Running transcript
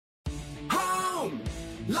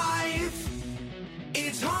Life,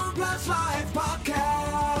 it's Home Plus Life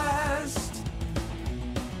podcast.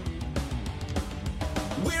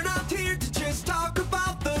 We're not here to just talk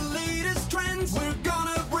about the latest trends. We're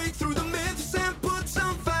gonna break through the myths and put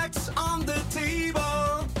some facts on the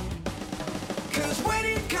table. Cause when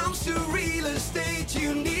it comes to real estate,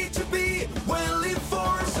 you need to be well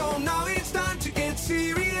informed. So now it's time to get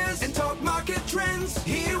serious and talk market trends.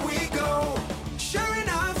 Here we go. Sure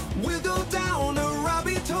enough, we'll go down a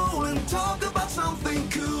rabbit hole and talk about something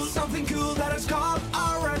cool that has caught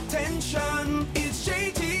our attention. It's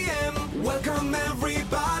JTM. Welcome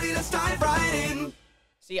everybody, let's dive right in.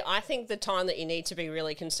 See, I think the time that you need to be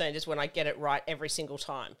really concerned is when I get it right every single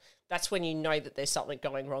time. That's when you know that there's something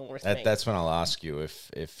going wrong with me. That's when I'll ask you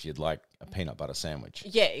if you'd like a peanut butter sandwich.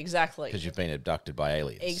 Yeah, exactly. Because you've been abducted by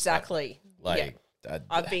aliens. Exactly.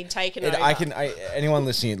 I've been taken over. Anyone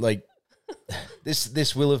listening, like,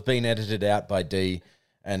 this will have been edited out by D,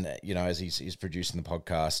 and as he's producing the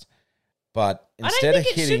podcast. But instead of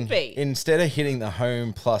hitting the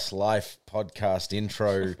Home Plus Life podcast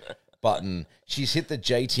intro button, she's hit the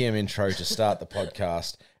JTM intro to start the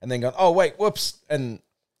podcast, and then gone, oh wait, whoops, and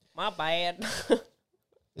my bad.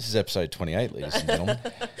 This is episode 28, ladies and gentlemen.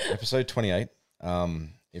 Episode 28.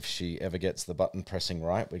 If she ever gets the button pressing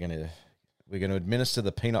right, we're going to administer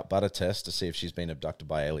the peanut butter test to see if she's been abducted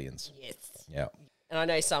by aliens. Yes. Yeah. And I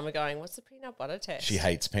know some are going, what's the peanut butter test? She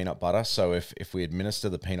hates peanut butter, so if we administer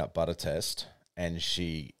the peanut butter test and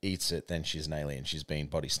she eats it, then she's an alien. She's been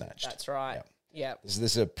body snatched. That's right. Yeah. This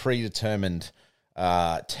is a predetermined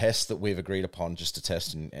test that we've agreed upon just to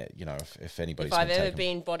test, and if anybody's. If I've ever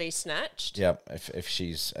been body snatched. Yeah. If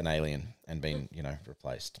she's an alien and been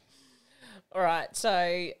replaced. All right.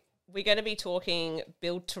 So we're going to be talking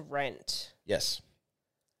build to rent. Yes.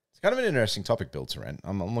 It's kind of an interesting topic, build to rent.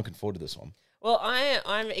 I'm looking forward to this one. Well,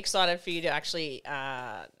 I'm excited for you to actually,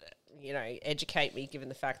 educate me, given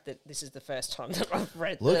the fact that this is the first time that I've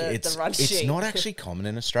read the run sheet. It's not actually common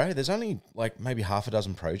in Australia. There's only maybe half a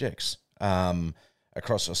dozen projects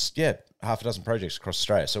across Australia.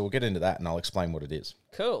 So we'll get into that and I'll explain what it is.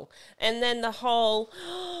 Cool. And then the whole,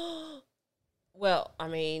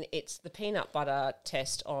 it's the peanut butter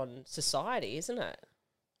test on society, isn't it?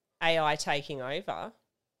 AI taking over.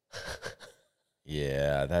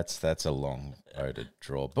 Yeah, that's a long road to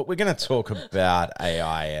draw. But we're going to talk about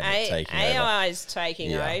AI and taking over. AI is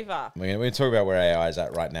taking over. We're going to talk about where AI is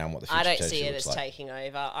at right now and what the future I don't see it as like. taking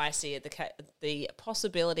over. I see it the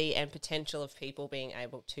possibility and potential of people being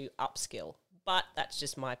able to upskill. But that's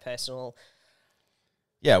just my personal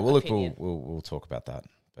opinion. We'll talk about that.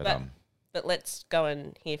 But let's go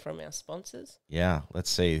and hear from our sponsors. Yeah, let's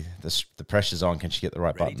see. The pressure's on. Can she get the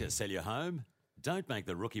right button? Ready to sell your home? Don't make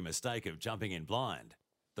the rookie mistake of jumping in blind.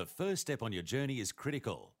 The first step on your journey is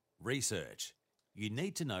critical: research. You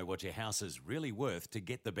need to know what your house is really worth to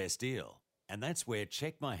get the best deal. And that's where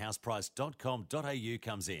checkmyhouseprice.com.au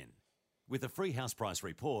comes in. With a free house price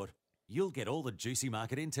report, you'll get all the juicy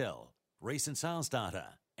market intel, recent sales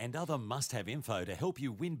data, and other must-have info to help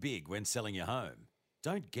you win big when selling your home.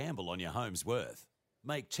 Don't gamble on your home's worth.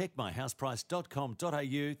 Make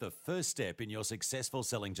checkmyhouseprice.com.au the first step in your successful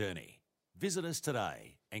selling journey. Visit us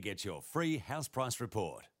today and get your free house price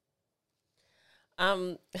report.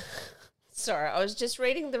 Sorry, I was just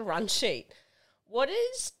reading the run sheet. What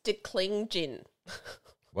is declingen?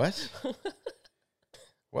 What?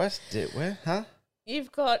 Where? Huh?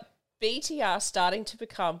 You've got BTR starting to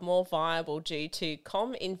become more viable due to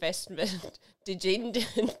investment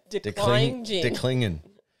declining. Declingen.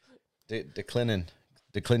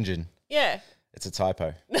 Yeah. It's a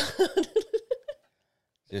typo.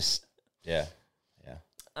 Yeah.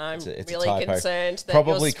 I'm it's really concerned that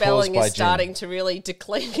Probably your spelling caused by is starting to really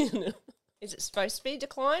decline. Is it supposed to be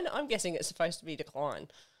decline? I'm guessing it's supposed to be decline.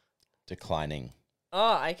 Declining.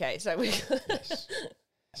 Oh, okay. So we... Yes.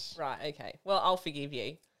 Right, okay. Well, I'll forgive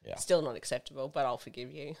you. Yeah. Still not acceptable, but I'll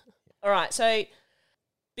forgive you. All right, so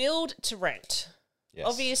build to rent. Yes.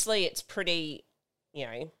 Obviously, it's pretty,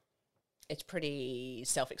 it's pretty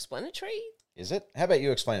self-explanatory. Is it? How about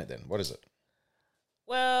you explain it then? What is it?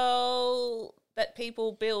 Well, that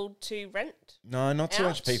people build to rent. No, not so out.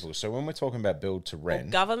 much people. So when we're talking about build to rent,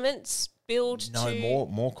 Or governments build to... No,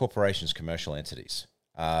 more corporations, commercial entities.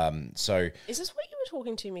 So is this what you were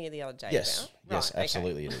talking to me the other day yes, about? Yes, Right,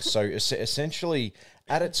 absolutely it is. So essentially,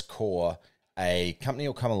 at its core, a company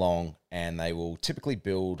will come along and they will typically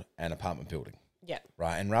build an apartment building. Yeah.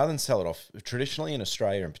 Right. And rather than sell it off, traditionally in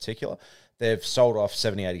Australia in particular, they've sold off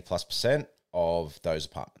 70, 80+% of those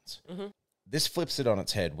apartments. Mm-hmm. This flips it on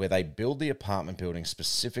its head where they build the apartment building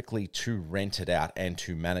specifically to rent it out and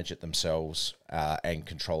to manage it themselves and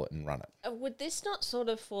control it and run it. would this not sort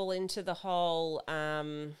of fall into the whole,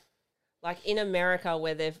 like in America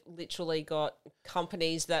where they've literally got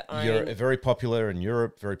companies that own... Very popular in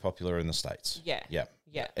Europe, very popular in the States. Yeah.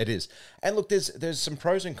 Yeah, it is. And look, there's some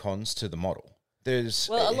pros and cons to the model. A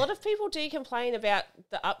lot of people do complain about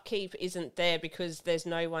the upkeep isn't there because there's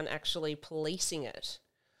no one actually policing it.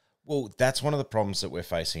 Well, that's one of the problems that we're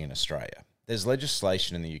facing in Australia. There's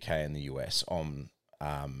legislation in the UK and the US on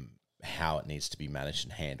how it needs to be managed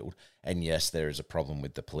and handled. And yes, there is a problem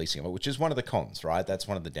with the policing of it, which is one of the cons, right? That's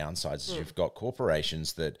one of the downsides is you've got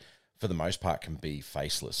corporations that, for the most part, can be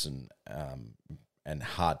faceless and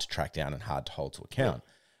hard to track down and hard to hold to account,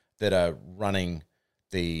 that are running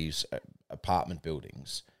these apartment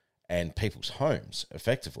buildings and people's homes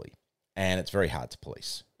effectively, and it's very hard to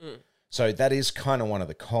police. So that is kind of one of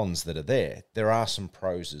the cons that are there. There are some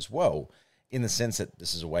pros as well, in the sense that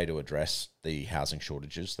this is a way to address the housing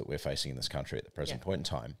shortages that we're facing in this country at the present point in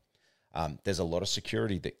time. There's a lot of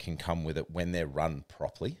security that can come with it when they're run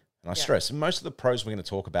properly. And I stress, most of the pros we're going to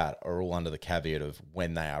talk about are all under the caveat of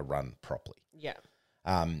when they are run properly. Yeah.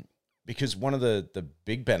 Because one of the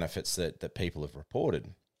big benefits that people have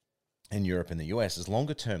reported in Europe and the US is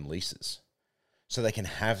longer term leases. So they can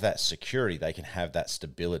have that security, they can have that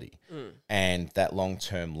stability. And that long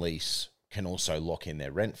term lease can also lock in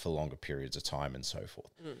their rent for longer periods of time and so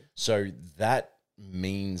forth. So that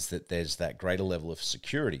means that there's that greater level of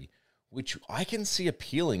security, which I can see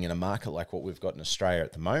appealing in a market like what we've got in Australia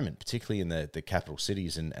at the moment, particularly in the capital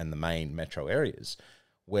cities and the main metro areas,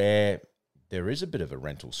 where there is a bit of a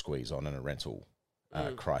rental squeeze on and a rental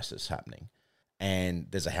crisis happening. And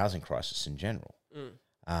there's a housing crisis in general.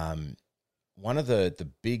 One of the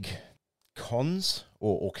big cons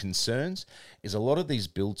or concerns is a lot of these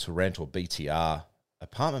build to rent or BTR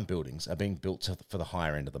apartment buildings are being built for the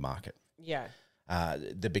higher end of the market. Yeah.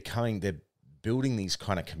 They're building these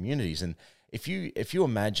kind of communities. And if you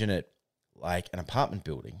imagine it like an apartment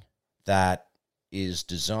building that is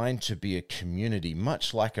designed to be a community,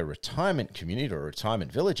 much like a retirement community or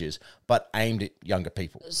retirement villages, but aimed at younger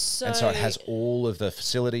people. And so it has all of the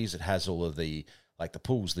facilities, it has all of the, like the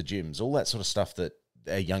pools, the gyms, all that sort of stuff that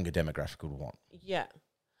a younger demographic would want. Yeah.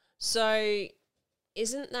 So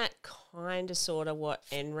isn't that kind of sort of what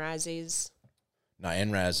NRAS is? No,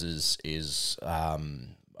 NRAS is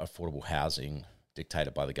affordable housing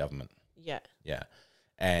dictated by the government. Yeah. Yeah.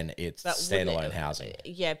 And it's standalone housing.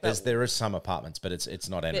 Yeah, but there is some apartments, but it's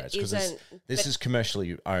not NRAS because this is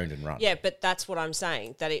commercially owned and run. Yeah, but that's what I'm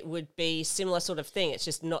saying, that it would be similar sort of thing. It's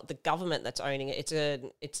just not the government that's owning it.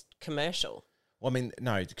 It's commercial. Well, I mean,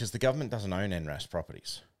 no, because the government doesn't own NRAS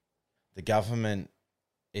properties. The government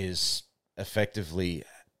is effectively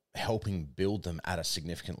helping build them at a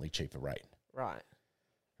significantly cheaper rate. Right.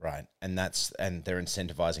 Right. And they're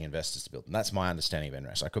incentivizing investors to build them. That's my understanding of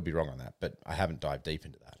NRAS. I could be wrong on that, but I haven't dived deep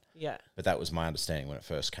into that. Yeah. But that was my understanding when it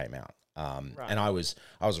first came out. Right. And I was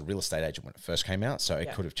a real estate agent when it first came out, so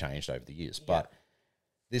it could have changed over the years. But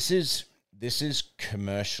this is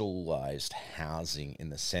commercialized housing in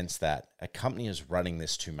the sense that a company is running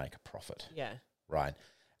this to make a profit. Yeah. Right.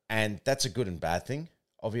 And that's a good and bad thing.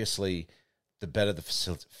 Obviously, the better the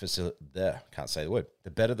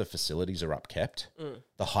the better the facilities are upkept,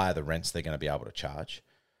 the higher the rents they're going to be able to charge.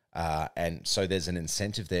 And so there's an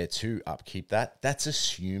incentive there to upkeep that. That's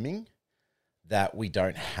assuming that we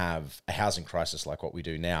don't have a housing crisis like what we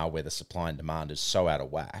do now, where the supply and demand is so out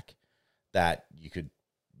of whack that you could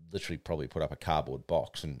literally probably put up a cardboard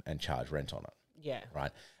box and charge rent on it. Yeah.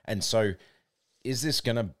 Right. And so is this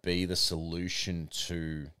going to be the solution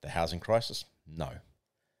to the housing crisis? No.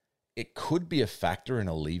 It could be a factor in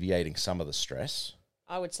alleviating some of the stress.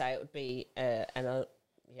 I would say it would be, it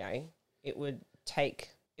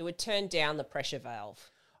would turn down the pressure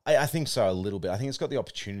valve. I think so, a little bit. I think it's got the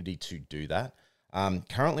opportunity to do that.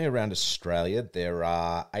 Currently around Australia, there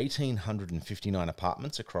are 1,859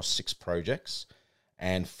 apartments across 6 projects,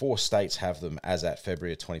 and 4 states have them as at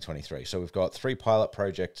February of 2023. So we've got 3 pilot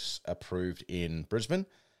projects approved in Brisbane.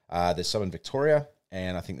 There's some in Victoria,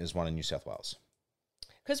 and I think there's one in New South Wales.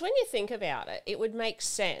 Because when you think about it, it would make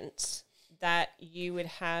sense that you would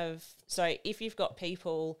have... So if you've got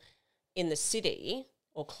people in the city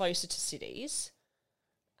or closer to cities,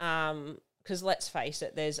 because let's face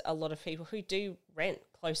it, there's a lot of people who do rent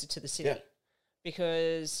closer to the city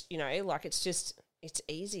because, it's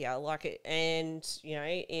easier.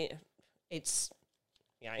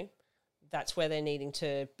 That's where they're needing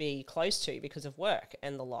to be close to because of work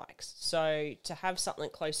and the likes. So to have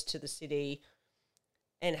something close to the city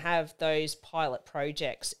and have those pilot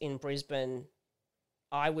projects in Brisbane,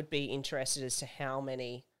 I would be interested as to how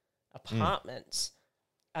many apartments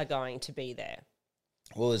are going to be there.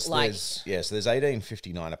 Well, there's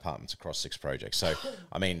 1859 apartments across 6 projects. So,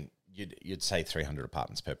 I mean, you'd say 300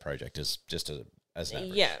 apartments per project is just as an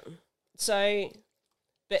average. Yeah. So,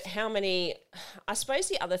 but how many? I suppose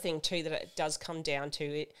the other thing too that it does come down to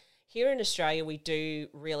it here in Australia, we do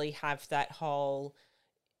really have that whole,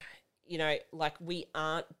 like we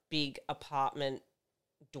aren't big apartment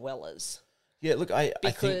dwellers. Yeah, look, I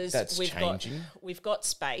think that's changing. We've got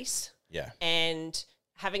space. Yeah. And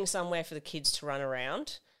having somewhere for the kids to run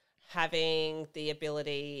around, having the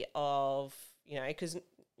ability of, because,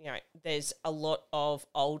 there's a lot of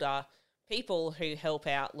older people who help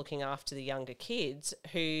out looking after the younger kids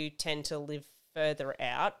who tend to live further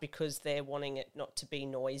out because they're wanting it not to be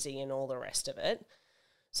noisy and all the rest of it.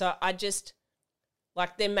 So I just,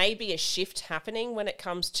 there may be a shift happening when it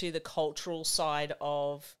comes to the cultural side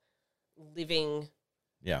of living,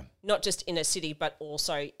 not just in a city, but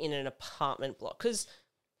also in an apartment block. Because,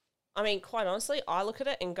 I mean, quite honestly, I look at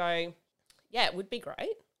it and go, yeah, it would be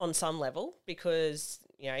great on some level because,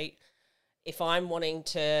 if I'm wanting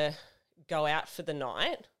to go out for the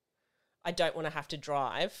night, I don't want to have to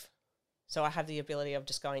drive. So I have the ability of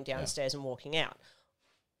just going downstairs and walking out.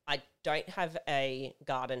 I don't have a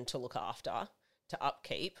garden to look after, to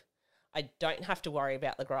upkeep. I don't have to worry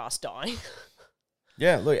about the grass dying.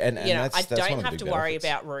 Yeah, look, and I don't have to worry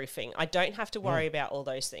about roofing. I don't have to worry about all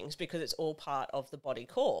those things because it's all part of the body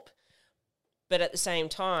corp. But at the same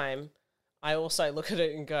time, I also look at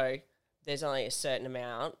it and go, there's only a certain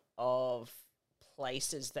amount of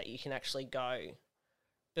places that you can actually go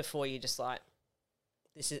before you just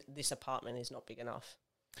this apartment is not big enough.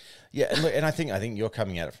 Yeah, and look, and I think you're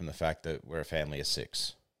coming at it from the fact that we're a family of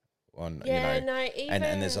 6. And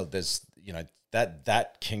there's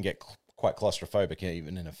that can get quite claustrophobic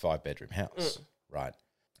even in a 5-bedroom house, right?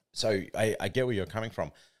 So I get where you're coming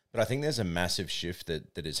from, but I think there's a massive shift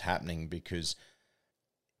that is happening because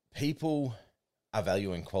people are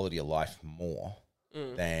valuing quality of life more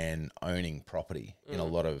than owning property in a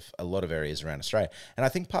lot of areas around Australia. And I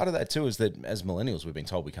think part of that too is that as millennials, we've been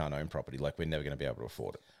told we can't own property, like we're never going to be able to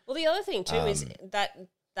afford it. Well, the other thing too is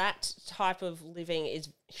that type of living is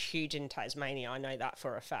huge in Tasmania. I know that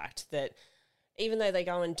for a fact, that even though they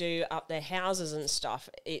go and do up their houses and stuff,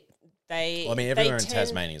 everywhere in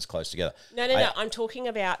Tasmania is close together. No. I'm talking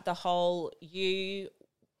about the whole, you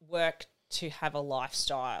work to have a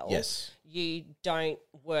lifestyle. Yes. You don't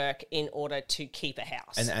work in order to keep a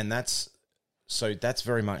house. And that's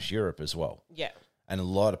very much Europe as well. Yeah. And a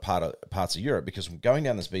lot of parts of Europe, because going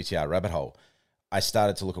down this BTR rabbit hole, I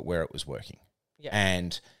started to look at where it was working. Yeah.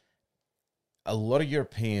 And a lot of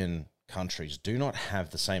European countries do not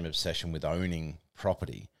have the same obsession with owning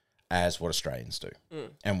property as what Australians do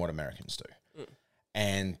and what Americans do.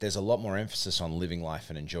 And there's a lot more emphasis on living life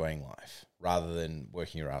and enjoying life rather than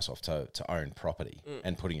working your ass off to own property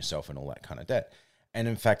and putting yourself in all that kind of debt. And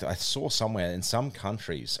in fact, I saw somewhere in some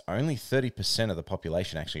countries, only 30% of the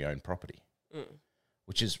population actually own property,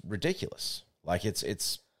 which is ridiculous. Like it's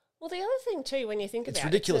well, the other thing too, when you think about it, it's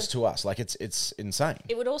ridiculous to us. Like it's insane.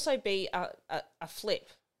 It would also be a flip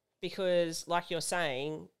because, like you're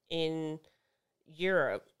saying, in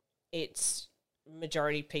Europe, it's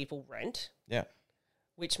majority people rent. Yeah.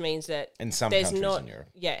 Which means that in some countries in Europe.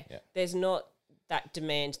 Yeah, there's not that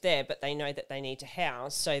demand there, but they know that they need to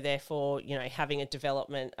house. So therefore, having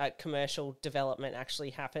a commercial development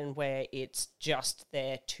actually happen where it's just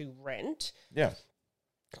there to rent. Yeah.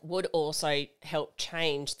 Would also help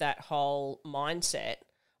change that whole mindset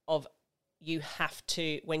of you have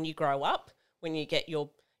to, when you grow up, when you get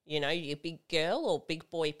your big girl or big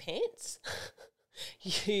boy pants,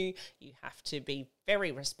 you have to be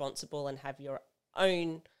very responsible and have your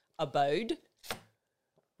own abode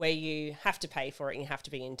where you have to pay for it and you have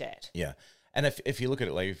to be in debt. Yeah. And if you look at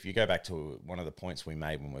it, like if you go back to one of the points we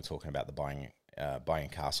made when we were talking about the buying a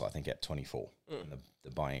castle, I think at 24, in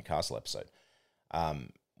the buying a castle episode,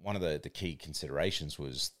 one of the key considerations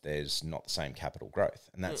was there's not the same capital growth.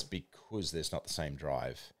 And that's because there's not the same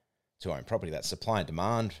drive to own property. That supply and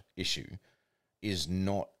demand issue is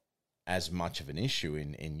not as much of an issue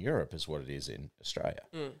in Europe as what it is in Australia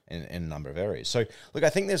in a number of areas. So, look, I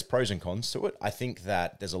think there's pros and cons to it. I think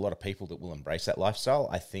that there's a lot of people that will embrace that lifestyle.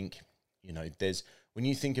 I think, there's, when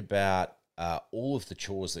you think about all of the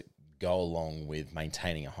chores that go along with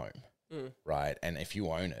maintaining a home, right? And if you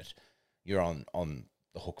own it, you're on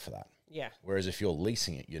the hook for that. Yeah. Whereas if you're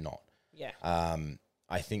leasing it, you're not. Yeah.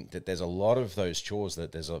 I think that there's a lot of those chores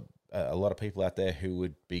that there's a lot of people out there who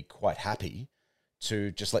would be quite happy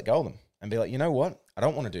to just let go of them and be like, you know what? I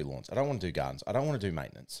don't want to do lawns. I don't want to do gardens. I don't want to do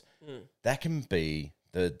maintenance. That can be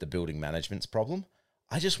the building management's problem.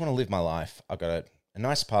 I just want to live my life. I've got a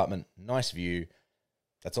nice apartment, nice view,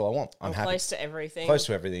 That's all I want. I'm happy. Close to everything. Close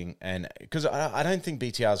to everything. And because I don't think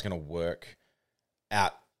BTR is going to work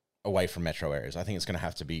out away from metro areas. I think it's going to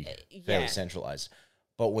have to be fairly centralised.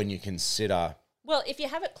 But when you consider... Well, if you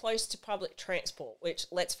have it close to public transport, which,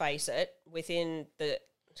 let's face it, within the...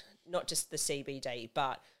 not just the CBD,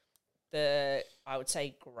 but I would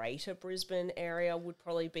say greater Brisbane area would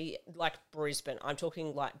probably be like Brisbane. I'm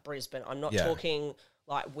talking like Brisbane. I'm not talking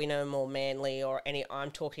like Wynnum or Manly or any.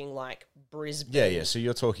 I'm talking like Brisbane. Yeah. So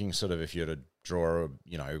you're talking sort of if you were to draw,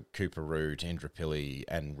 Cooperoo, Indooroopilly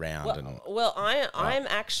and round. I'm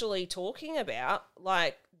actually talking about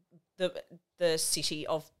like the city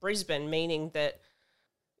of Brisbane, meaning that,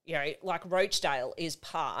 like Roachdale is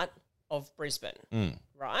part of Brisbane,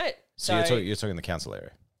 right? So you're talking the council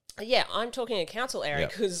area. Yeah, I'm talking a council area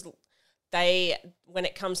because when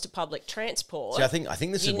it comes to public transport... See, I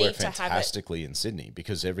think this would work fantastically in Sydney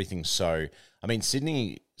because everything's so... I mean,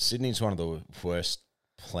 Sydney's one of the worst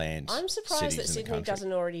planned I'm surprised that Sydney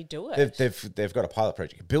doesn't already do it. They've got a pilot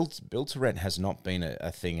project. Build to rent has not been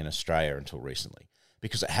a thing in Australia until recently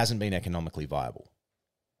because it hasn't been economically viable,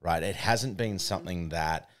 right? It hasn't been something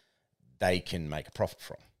that they can make a profit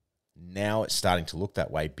from. Now it's starting to look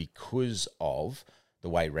that way because of the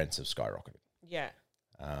way rents have skyrocketed. Yeah.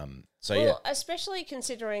 So especially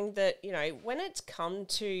considering that, when it's come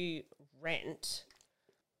to rent,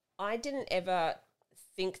 I didn't ever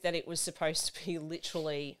think that it was supposed to be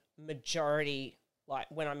literally majority, like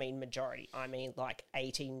when I mean majority, I mean like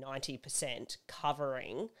 80-90%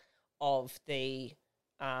 covering of the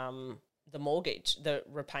mortgage, the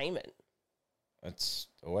repayment. It's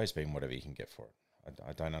always been whatever you can get for it.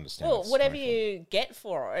 I don't understand. Well, whatever you get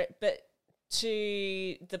for it, but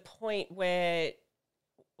to the point where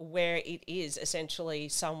it is essentially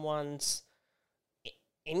someone's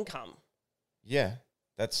income. Yeah,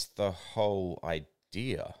 that's the whole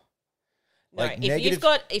idea. No, like if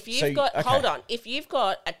you've got hold on, if you've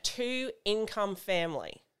got a 2-income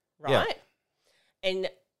family, right? Yeah. And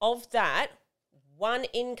of that, one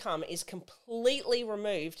income is completely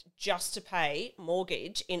removed just to pay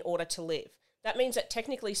mortgage in order to live. That means that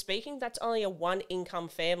technically speaking, that's only a 1-income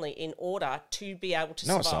family in order to be able to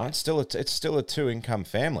survive. No, it's not. It's still a 2-income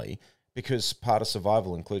family because part of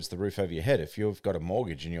survival includes the roof over your head. If you've got a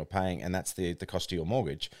mortgage and you're paying, and that's the cost of your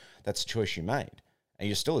mortgage, that's a choice you made. And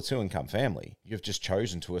you're still a 2-income family. You've just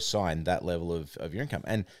chosen to assign that level of your income.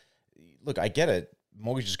 And look, I get it.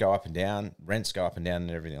 Mortgages go up and down, rents go up and down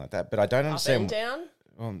and everything like that. But I don't understand. Up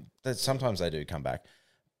and down? Sometimes they do come back.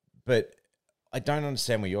 But I don't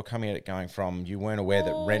understand where you're coming at it going from. You weren't aware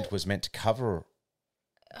that rent was meant to cover.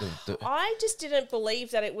 I just didn't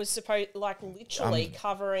believe that it was supposed, like literally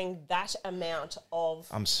covering that amount of.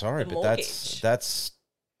 I'm sorry, but mortgage. that's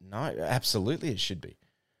no, absolutely it should be.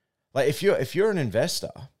 Like if you're an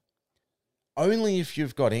investor, only if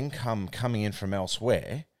you've got income coming in from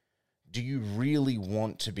elsewhere, do you really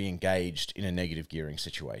want to be engaged in a negative gearing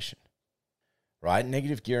situation, right?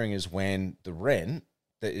 Negative gearing is when the rent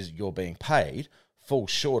that is you're being paid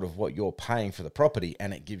falls short of what you're paying for the property,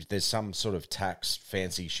 and there's some sort of tax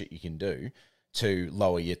fancy shit you can do to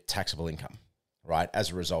lower your taxable income, right?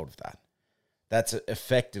 As a result of that. That's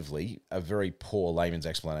effectively a very poor layman's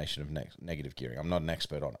explanation of negative gearing. I'm not an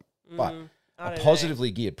expert on it. But a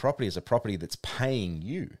positively geared property is a property that's paying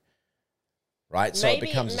you, right? So it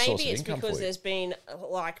becomes a source of income for you. Maybe it's because there's been,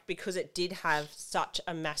 because it did have such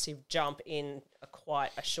a massive jump in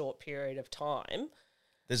quite a short period of time.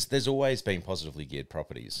 There's always been positively geared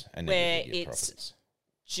properties and negatively geared properties.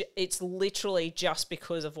 It's literally just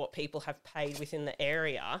because of what people have paid within the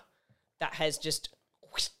area that has just,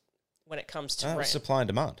 when it comes to rent. Supply and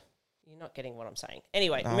demand. You're not getting what I'm saying.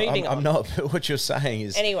 Anyway, moving on. I'm not, but what you're saying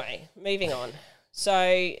is... Anyway, moving on.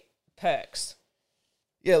 So, perks.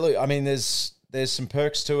 Yeah, look, I mean, there's some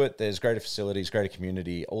perks to it. There's greater facilities, greater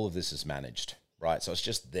community. All of this is managed, right? So it's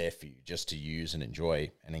just there for you, just to use and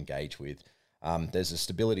enjoy and engage with. There's a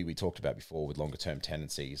stability we talked about before with longer-term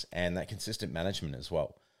tenancies and that consistent management as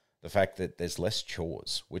well. The fact that there's less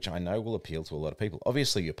chores, which I know will appeal to a lot of people.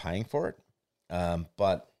 Obviously, you're paying for it,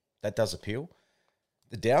 but that does appeal.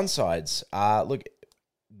 The downsides are, look,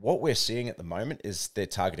 what we're seeing at the moment is they're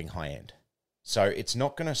targeting high-end. So it's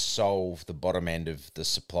not going to solve the bottom end of the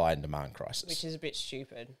supply and demand crisis. Which is a bit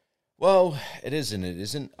stupid. Well, it is and it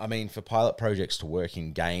isn't. I mean, for pilot projects to work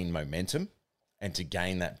and gain momentum and to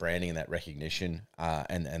gain that branding and that recognition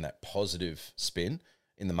and that positive spin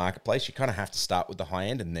in the marketplace, you kind of have to start with the high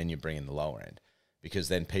end and then you bring in the lower end because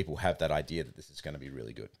then people have that idea that this is going to be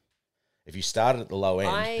really good. If you start at the low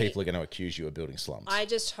end, people are going to accuse you of building slums. I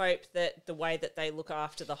just hope that the way that they look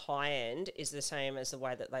after the high end is the same as the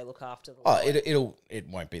way that they look after the low end. It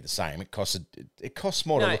won't be the same. It costs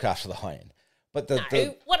more to look after the high end. But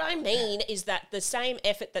what I mean is that the same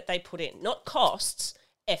effort that they put in, not costs,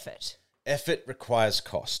 effort. Effort requires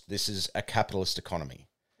cost. This is a capitalist economy.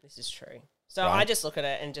 This is true. So I just look at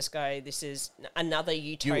it and just go, this is another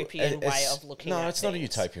utopian way of looking at things. No, it's not a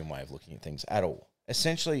utopian way of looking at things at all.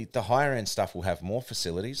 Essentially, the higher end stuff will have more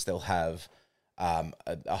facilities. They'll have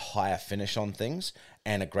a higher finish on things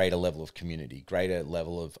and a greater level of community, greater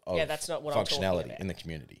level of that's not what functionality in the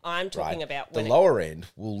community. I'm talking about the lower end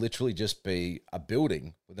will literally just be a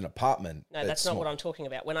building with an apartment. No, that's not what I'm talking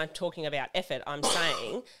about. When I'm talking about effort, I'm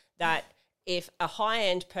saying that if a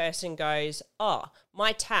high-end person goes,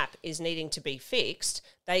 my tap is needing to be fixed,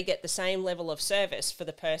 they get the same level of service for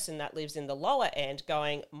the person that lives in the lower end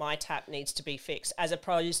going, my tap needs to be fixed, as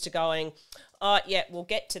opposed to going, we'll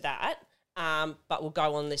get to that, but we'll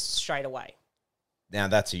go on this straight away. Now,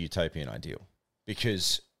 that's a utopian ideal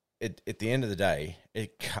because at the end of the day,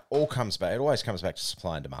 it always comes back to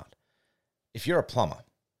supply and demand. If you're a plumber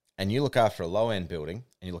and you look after a low-end building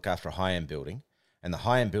and you look after a high-end building, and the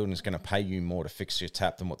high-end building is going to pay you more to fix your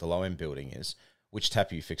tap than what the low-end building is, which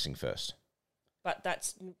tap are you fixing first? But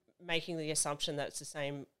that's making the assumption that it's the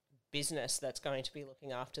same business that's going to be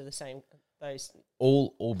looking after those.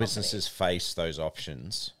 All businesses face those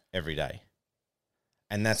options every day,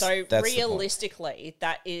 and that's realistically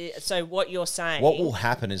that is. So what you're saying, what will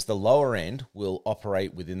happen is the lower end will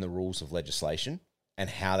operate within the rules of legislation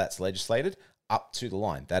and how that's legislated. Up to the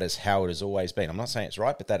line. That is how it has always been. I'm not saying it's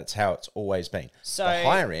right, but that it's how it's always been. So the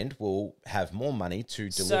higher end will have more money to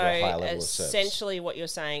deliver a higher level of service. Essentially what you're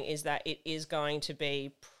saying is that it is going to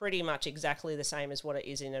be pretty much exactly the same as what it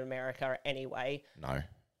is in America anyway. No,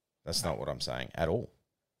 that's not what I'm saying at all.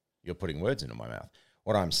 You're putting words into my mouth.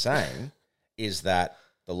 What I'm saying is that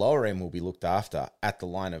the lower end will be looked after at the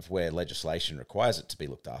line of where legislation requires it to be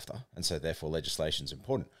looked after, and so therefore legislation is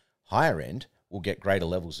important. Higher end will get greater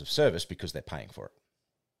levels of service because they're paying for it.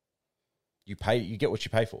 You get what you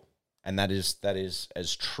pay for. And that is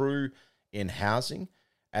as true in housing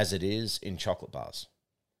as it is in chocolate bars.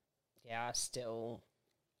 Yeah, still,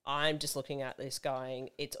 I'm just looking at this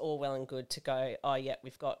going, it's all well and good to go,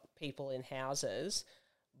 we've got people in houses,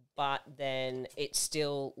 but then it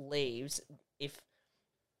still leaves,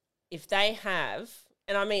 if they have,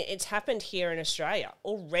 and I mean, it's happened here in Australia.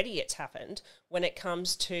 Already it's happened when it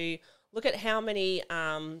comes to, look at how many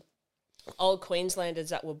old Queenslanders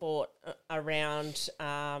that were bought around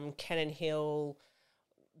Cannon Hill,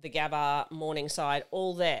 the Gabba, Morningside,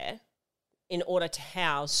 all there in order to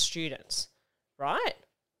house students, right?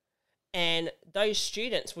 And those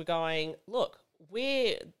students were going, look,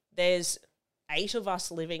 there's 8 of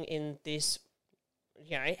us living in this,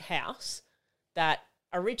 house that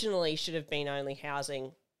originally should have been only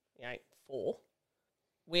housing, 4.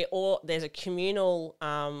 There's a communal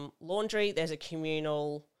laundry, there's a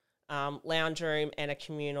communal lounge room, and a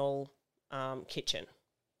communal kitchen,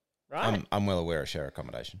 right? I'm well aware of share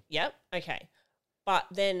accommodation. Yep, okay. But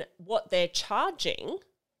then what they're charging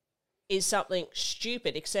is something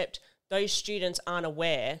stupid, except those students aren't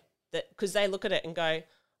aware that, because they look at it and go,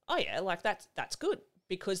 that's good,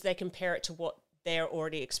 because they compare it to what they're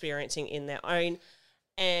already experiencing in their own.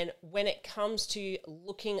 And when it comes to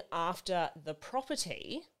looking after the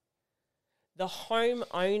property, the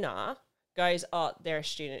homeowner goes, they're a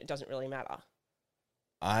student, it doesn't really matter.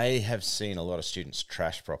 I have seen a lot of students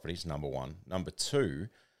trash properties, number one. Number two,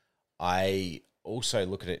 I also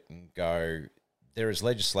look at it and go, there is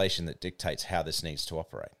legislation that dictates how this needs to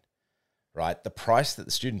operate, right? The price that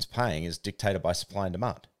the student's paying is dictated by supply and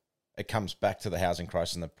demand. It comes back to the housing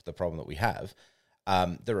crisis and the problem that we have.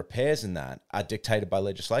 The repairs in that are dictated by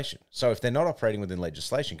legislation. So if they're not operating within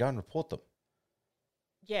legislation, go and report them.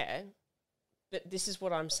 Yeah, but this is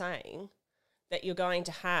what I'm saying, that you're going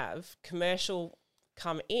to have commercial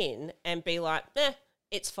come in and be like,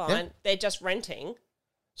 it's fine. Yeah. They're just renting.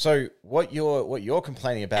 So what you're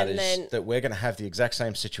complaining about is that we're going to have the exact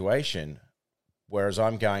same situation, whereas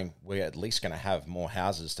I'm going, we're at least going to have more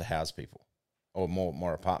houses to house people, or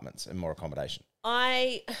more apartments and more accommodation.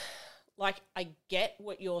 I get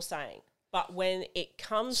what you're saying, but when it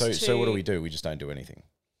comes So what do? We just don't do anything.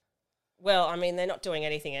 Well, I mean, they're not doing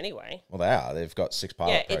anything anyway. Well, they are. They've got 6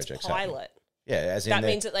 pilot projects. Yeah, it's pilot. Happening. Yeah, as in that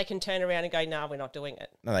means that they can turn around and go, no, we're not doing it.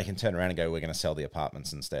 No, they can turn around and go, we're going to sell the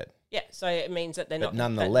apartments instead. Yeah, so it means that they're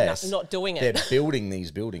nonetheless, not doing it. They're building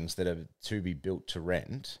these buildings that are to be built to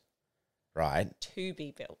rent, right? To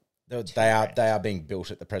be built. They are being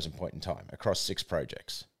built at the present point in time across 6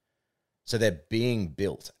 projects. So they're being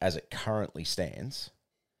built as it currently stands,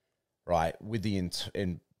 right, with the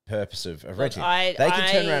in purpose of renting. They can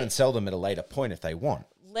turn around and sell them at a later point if they want.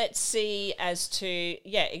 Let's see as to,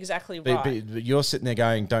 yeah, exactly right. But you're sitting there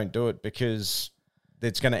going, don't do it because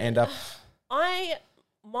it's going to end up...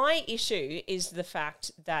 My issue is the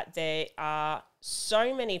fact that there are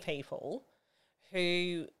so many people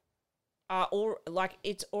who are all like,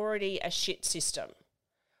 it's already a shit system.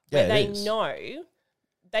 Yeah,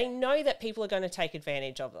 they know that people are going to take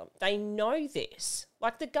advantage of them. They know this.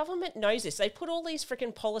 Like, the government knows this. They put all these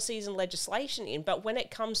freaking policies and legislation in, but when it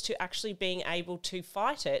comes to actually being able to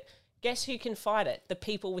fight it, guess who can fight it? The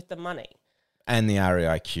people with the money. And the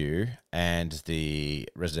REIQ and the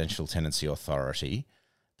Residential Tenancy Authority.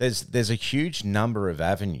 There's a huge number of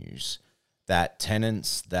avenues that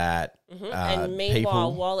tenants that and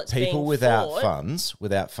meanwhile, while it's people being without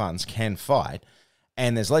fought, funds can fight,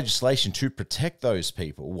 and there's legislation to protect those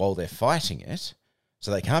people while they're fighting it, so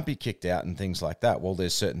they can't be kicked out and things like that. While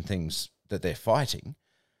there's certain things that they're fighting,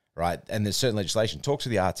 right? And there's certain legislation. Talk to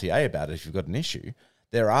the RTA about it if you've got an issue.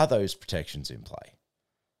 There are those protections in play.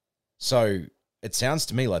 So it sounds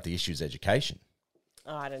to me like the issue is education.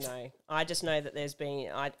 I don't know. I just know that there's been,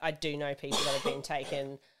 I do know people that have been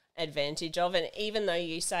taken advantage of. And even though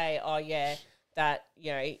you say, oh yeah, that,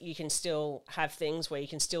 you know, you can still have things where you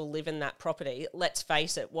can still live in that property, let's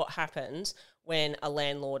face it, what happens when a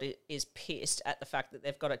landlord is pissed at the fact that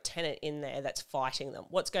they've got a tenant in there that's fighting them?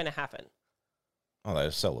 What's going to happen? Oh,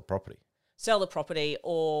 they'll sell the property. Sell the property,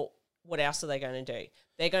 or what else are they going to do?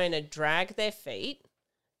 They're going to drag their feet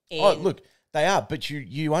in. Oh, look. They are, but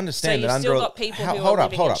you understand so that you've still got people who are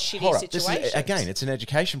living in shitty situations. Again, it's an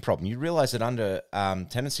education problem. You realise that under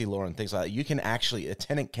tenancy law and things like that, you can actually, a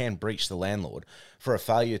tenant can breach the landlord for a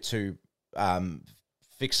failure to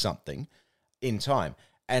fix something in time.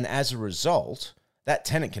 And as a result, that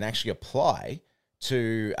tenant can actually apply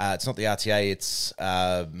to, it's not the RTA, it's,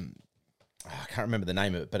 I can't remember the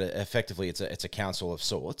name of it, but effectively it's a council of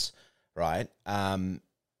sorts, right?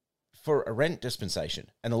 For a rent dispensation,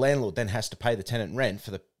 and the landlord then has to pay the tenant rent for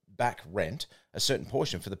the back rent, a certain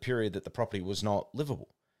portion for the period that the property was not livable.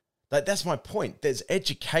 That's my point. There's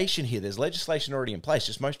education here. There's legislation already in place.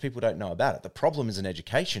 Just most people don't know about it. The problem is an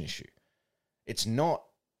education issue. It's not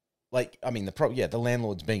like, I mean, the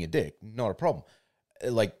landlord's being a dick, not a problem.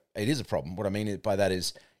 Like, it is a problem. What I mean by that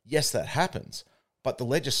is, yes, that happens, but the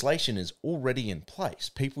legislation is already in place.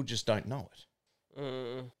 People just don't know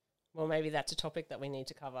it. Well, maybe that's a topic that we need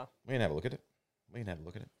to cover. We can have a look at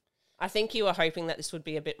it. I think you were hoping that this would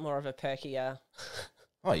be a bit more of a perkier...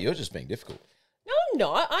 Oh, you're just being difficult. No, I'm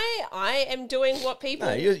not. I am doing what people...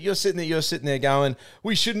 No, you're sitting there going,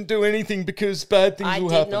 we shouldn't do anything because bad things will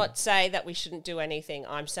happen. I did not say that we shouldn't do anything.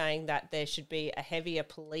 I'm saying that there should be a heavier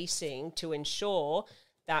policing to ensure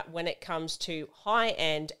that when it comes to high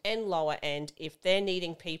end and lower end, if they're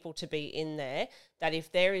needing people to be in there, that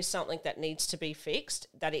if there is something that needs to be fixed,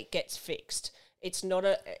 that it gets fixed. It's not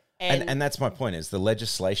a... And that's my point, is the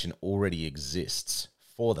legislation already exists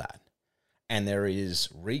for that. And there is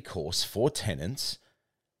recourse for tenants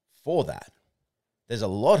for that. There's a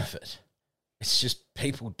lot of it. It's just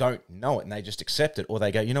people don't know it and they just accept it, or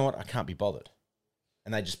they go, you know what, I can't be bothered.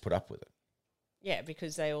 And they just put up with it. Yeah,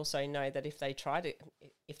 because they also know that if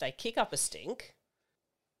they kick up a stink,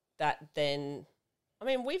 that then, I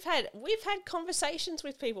mean, we've had conversations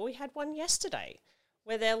with people. We had one yesterday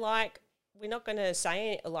where they're like, we're not going to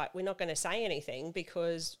say anything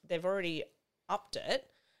because they've already upped it,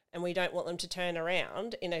 and we don't want them to turn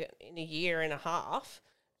around in a year and a half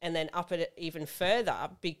and then up it even further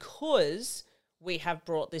because we have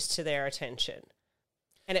brought this to their attention.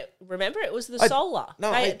 And remember, it was the solar.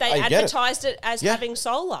 No, they advertised it as having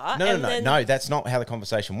solar. No, that's not how the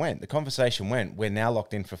conversation went. The conversation went, we're now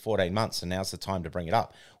locked in for 14 months and now's the time to bring it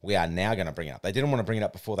up. We are now going to bring it up. They didn't want to bring it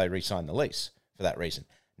up before they re-signed the lease for that reason.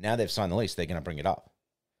 Now they've signed the lease, they're going to bring it up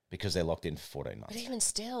because they're locked in for 14 months. But even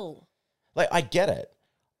still. Like, I get it.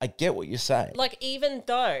 I get what you're saying. Like, even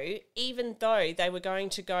though they were going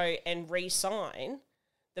to go and re-sign,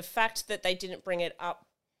 the fact that they didn't bring it up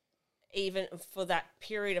even for that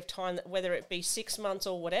period of time, whether it be 6 months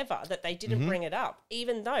or whatever, that they didn't bring it up,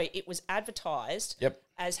 even though it was advertised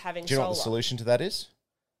as having solar. Do you know what the solution to that is?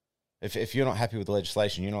 If you're not happy with the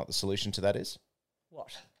legislation, you know what the solution to that is?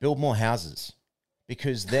 What? Build more houses.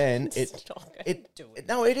 Because then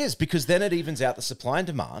it is, because then it evens out the supply and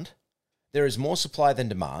demand. There is more supply than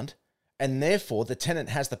demand, and therefore the tenant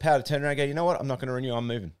has the power to turn around and go, you know what, I'm not going to renew, I'm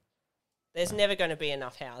moving. There's never going to be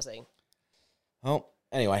enough housing. Well,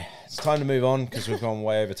 anyway, it's time to move on because we've gone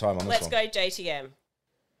way over time on this one. Let's go JTM.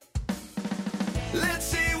 Let's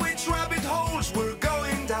see which rabbit holes we're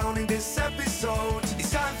going down in this episode.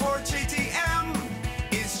 It's time for JTM.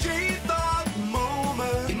 It's J-Thought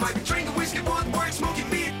Moment. It might be drinking whiskey, woodwork, smoking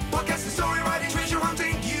meat, podcasting, story writing, treasure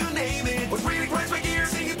hunting, you name it. What really grinds my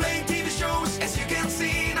gears, singing, playing TV shows. As you can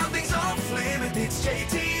see, nothing's off limit. It's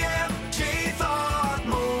JTM, J-Thought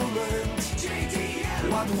Moment.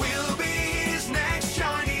 JTM. What will be his next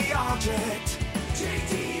shiny object?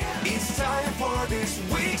 JTM. It's time for this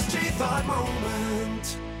week's J-Thought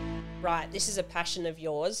Moment. Right, this is a passion of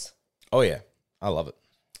yours. Oh, yeah. I love it.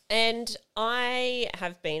 And I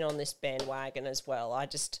have been on this bandwagon as well. I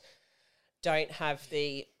just don't have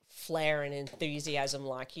the flair and enthusiasm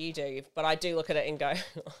like you do. But I do look at it and go,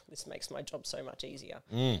 oh, this makes my job so much easier.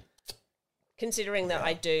 Considering that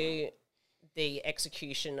I do the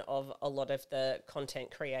execution of a lot of the content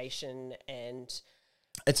creation and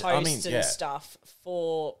posts and stuff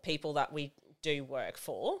for people that we do work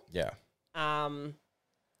for. Yeah.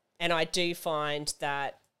 And I do find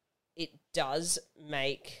that it does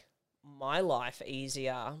make my life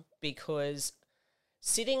easier because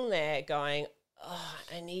sitting there going, oh,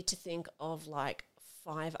 I need to think of like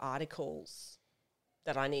 5 articles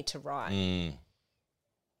that I need to write.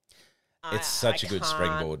 It's such a good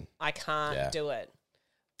springboard. I can't do it.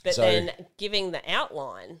 But then giving the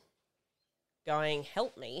outline, going,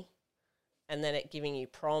 help me, and then it giving you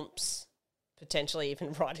prompts, potentially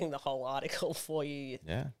even writing the whole article for you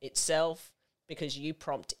itself because you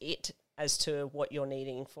prompt it as to what you're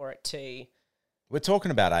needing for it to. We're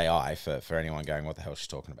talking about AI for anyone going, what the hell is she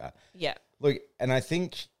talking about? Yeah. Look, and I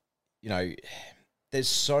think, there's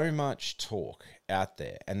so much talk out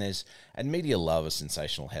there and media love a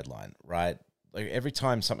sensational headline, right? Like every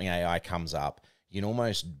time something AI comes up, you can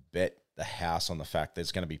almost bet the house on the fact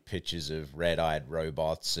there's going to be pictures of red-eyed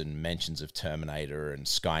robots and mentions of Terminator and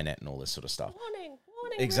Skynet and all this sort of stuff. Warning,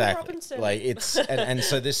 exactly. Robinson. Like it's and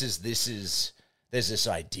so this is there's this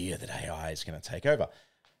idea that AI is going to take over.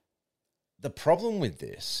 The problem with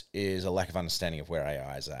this is a lack of understanding of where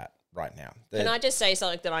AI is at right now. Can I just say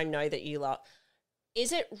something that I know that you love?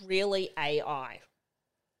 Is it really AI?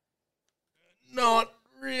 Not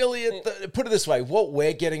really. Put it this way, what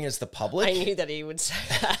we're getting as the public... I knew that he would say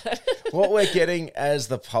that. What we're getting as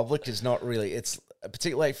the public is not really... It's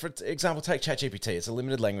particularly, for example, take ChatGPT. It's a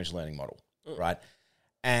limited language learning model, right?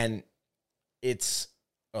 And it's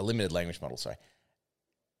a limited language model, sorry.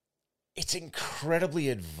 It's incredibly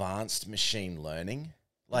advanced machine learning.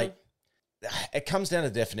 Like, it comes down to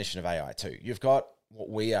the definition of AI too. You've got what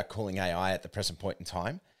we are calling AI at the present point in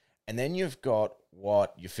time, and then you've got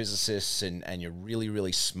what your physicists and your really,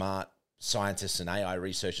 really smart scientists and AI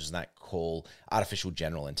researchers and that call artificial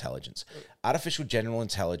general intelligence. Artificial general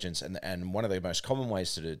intelligence, and one of the most common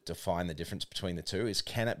ways to define the difference between the two is,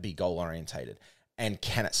 can it be goal-orientated and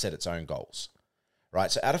can it set its own goals? Right,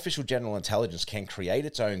 so artificial general intelligence can create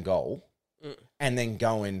its own goal and then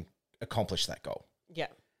go and accomplish that goal. Yeah.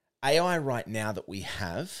 AI right now that we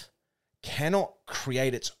have cannot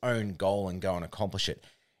create its own goal and go and accomplish it.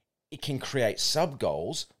 It can create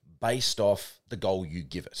sub-goals based off the goal you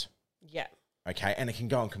give it. Yeah. Okay, and it can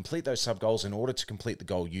go and complete those sub-goals in order to complete the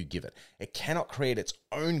goal you give it. It cannot create its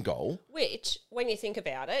own goal. Which, when you think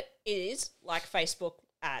about it, is like Facebook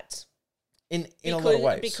ads. In a lot of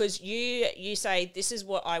ways. Because you say, this is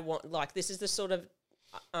what I want, like this is the sort of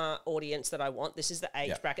audience that I want, this is the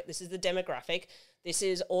age bracket, this is the demographic, this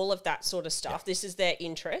is all of that sort of stuff, this is their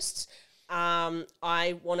interests.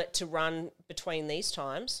 I want it to run between these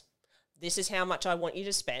times. This is how much I want you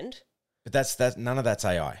to spend. But that's none of that's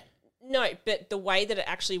AI. No, but the way that it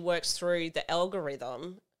actually works through the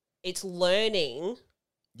algorithm, it's learning.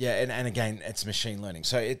 Yeah, and again, it's machine learning.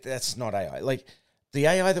 So that's not AI. Like, the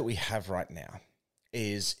AI that we have right now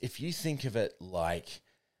is, if you think of it like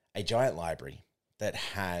a giant library that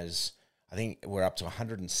has, I think we're up to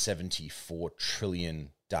 174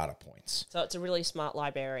 trillion data points. So it's a really smart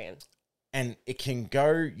librarian. And you can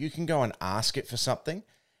go and ask it for something,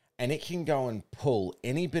 and it can go and pull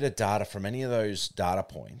any bit of data from any of those data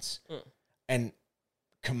points and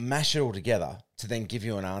can mash it all together to then give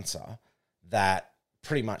you an answer that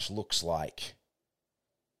pretty much looks like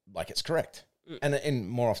it's correct. And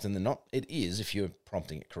more often than not, it is, if you're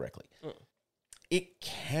prompting it correctly. It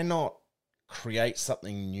cannot create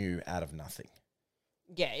something new out of nothing.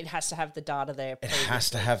 Yeah, it has to have the data there previously. It has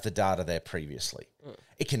to have the data there previously.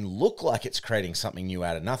 It can look like it's creating something new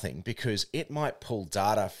out of nothing because it might pull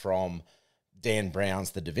data from Dan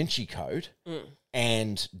Brown's The Da Vinci Code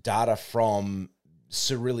and data from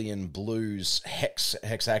Cerulean Blue's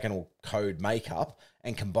hexagonal code makeup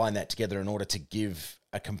and combine that together in order to give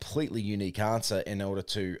a completely unique answer, in order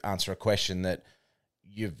to answer a question that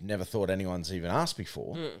you've never thought anyone's even asked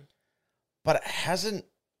before. But it hasn't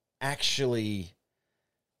actually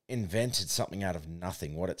invented something out of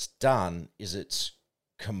nothing. What it's done is it's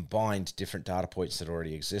combined different data points that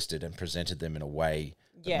already existed and presented them in a way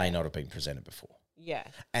that may not have been presented before. Yeah.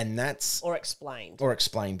 And that's... Or explained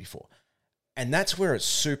before. And that's where it's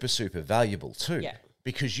super, super valuable too. Yeah.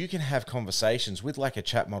 Because you can have conversations with like a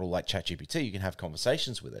chat model like ChatGPT, you can have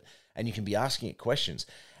conversations with it and you can be asking it questions.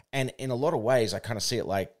 And in a lot of ways, I kind of see it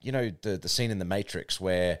like, you know, the scene in The Matrix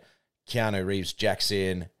where Keanu Reeves jacks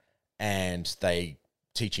in and they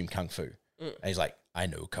teach him Kung Fu. And he's like, I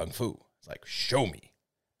know Kung Fu. It's like, show me.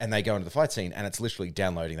 And they go into the fight scene and it's literally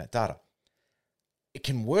downloading that data. It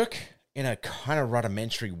can work in a kind of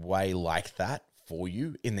rudimentary way like that for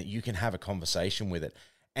you, in that you can have a conversation with it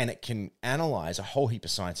and it can analyze a whole heap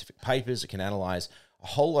of scientific papers. It can analyze a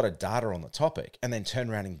whole lot of data on the topic and then turn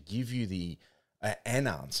around and give you the an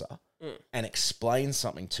answer and explain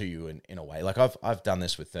something to you in a way. Like I've done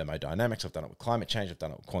this with thermodynamics. I've done it with climate change. I've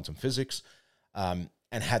done it with quantum physics, and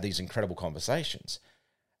had these incredible conversations.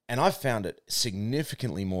 And I've found it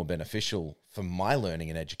significantly more beneficial for my learning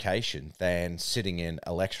and education than sitting in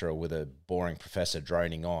a lecture with a boring professor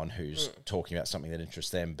droning on who's talking about something that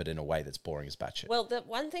interests them, but in a way that's boring as batshit. Well, the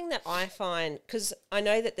one thing that I find, because I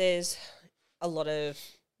know that there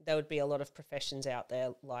would be a lot of professions out there,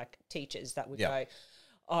 like teachers, that would go,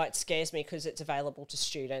 oh, it scares me because it's available to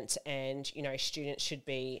students and, you know, students should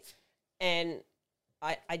be, and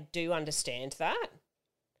I do understand that,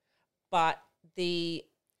 but the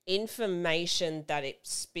information that it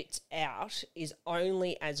spits out is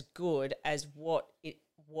only as good as what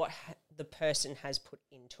the person has put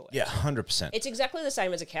into it. Yeah, 100%. It's exactly the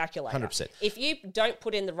same as a calculator. 100%. If you don't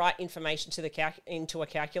put in the right information to into a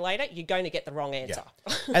calculator, you're going to get the wrong answer.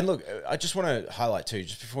 Yeah. And look, I just want to highlight too,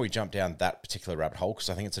 just before we jump down that particular rabbit hole, because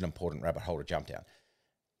I think it's an important rabbit hole to jump down.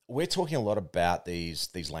 We're talking a lot about these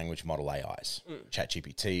language model AIs,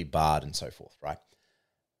 ChatGPT, Bard, and so forth, right?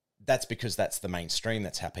 That's because that's the mainstream.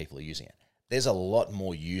 That's how people are using it. There's a lot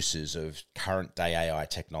more uses of current day AI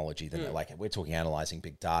technology than like we're talking analyzing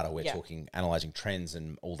big data. We're talking analyzing trends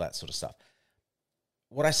and all that sort of stuff.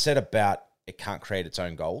 What I said about it can't create its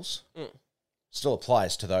own goals still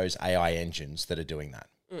applies to those AI engines that are doing that.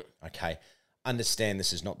 Okay. Understand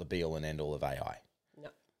this is not the be all and end all of AI. No.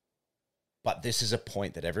 But this is a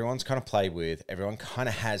point that everyone's kind of played with. Everyone kind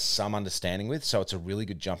of has some understanding with. So it's a really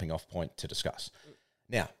good jumping off point to discuss.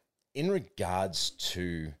 Now, in regards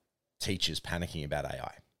to teachers panicking about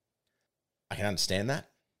AI, I can understand that.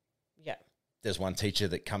 Yeah. There's one teacher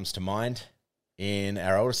that comes to mind in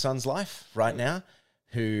our oldest son's life right now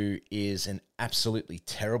who is an absolutely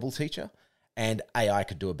terrible teacher, and AI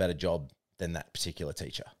could do a better job than that particular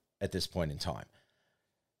teacher at this point in time.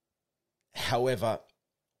 However,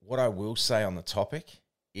 what I will say on the topic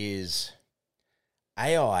is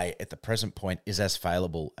AI at the present point is as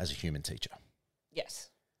fallible as a human teacher. Yes.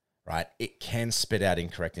 Right? It can spit out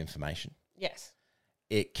incorrect information. Yes.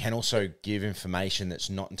 It can also give information that's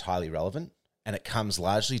not entirely relevant, and it comes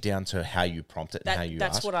largely down to how you prompt it and how you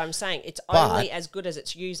ask. That's what I'm saying. It's only as good as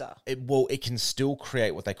its user. It can still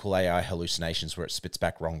create what they call AI hallucinations, where it spits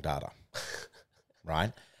back wrong data,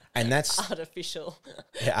 right? And that's artificial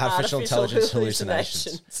intelligence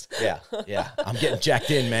hallucinations. Yeah. I'm getting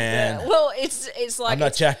jacked in, man. Yeah. Well, it's like I'm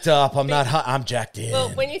not jacked up. I'm jacked in. Well,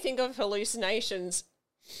 when you think of hallucinations,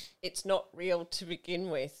 it's not real to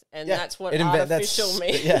begin with, and that's what artificial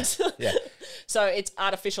means. Yeah. So it's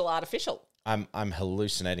artificial. I'm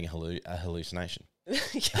hallucinating a hallucination.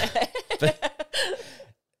 Yeah. But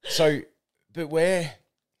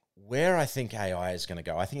where I think AI is going to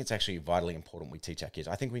go, I think it's actually vitally important we teach our kids.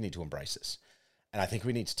 I think we need to embrace this. And I think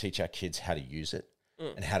we need to teach our kids how to use it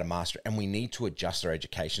and how to master it. And we need to adjust our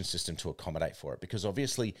education system to accommodate for it, because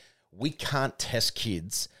obviously we can't test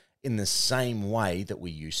kids in the same way that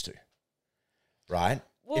we used to, right?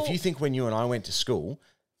 Well, if you think when you and I went to school,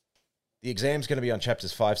 the exam's going to be on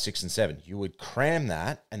chapters 5, 6, and 7. You would cram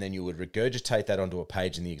that, and then you would regurgitate that onto a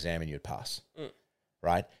page in the exam, and you'd pass,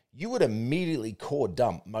 right? You would immediately core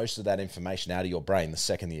dump most of that information out of your brain the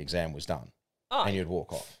second the exam was done, and you'd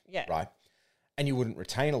walk off, right? And you wouldn't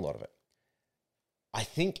retain a lot of it. I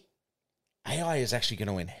think AI is actually going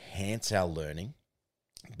to enhance our learning,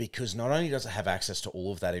 because not only does it have access to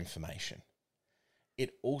all of that information,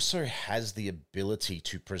 it also has the ability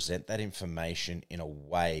to present that information in a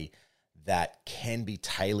way that can be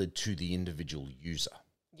tailored to the individual user.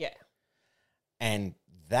 Yeah. And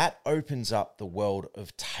that opens up the world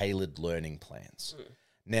of tailored learning plans.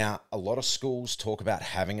 Now, a lot of schools talk about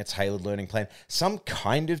having a tailored learning plan. Some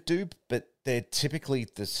kind of do, but they're typically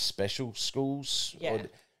the special schools. Yeah.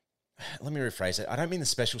 let me rephrase it. I don't mean the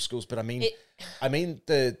special schools, but I mean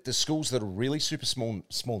the schools that are really super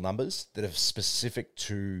small numbers that are specific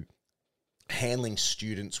to handling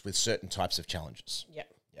students with certain types of challenges. Yeah.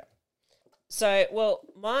 So, well,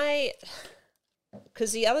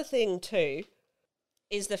 because the other thing too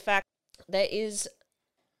is the fact there is,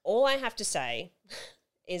 all I have to say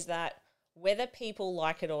is that whether people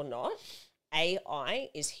like it or not, AI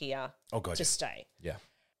is here to stay. Yeah.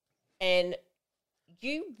 And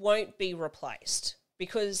you won't be replaced,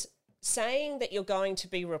 because saying that you're going to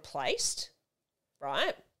be replaced,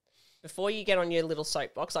 right? Before you get on your little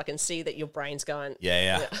soapbox, I can see that your brain's going...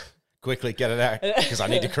 Yeah. Quickly, get it out, because I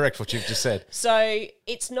need to correct what you've just said. So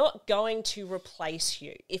it's not going to replace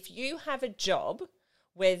you. If you have a job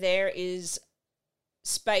where there is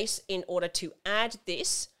space in order to add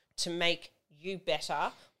this to make you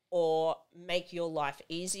better or make your life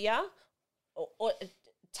easier or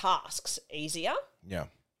tasks easier,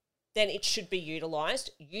 then it should be utilised.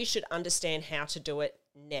 You should understand how to do it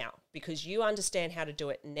now, because you understand how to do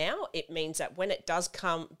it now. It means that when it does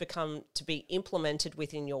become to be implemented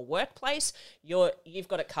within your workplace, you've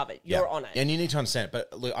got it covered. You're on it, and you need to understand it.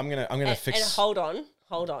 But look, I'm gonna fix. And hold on,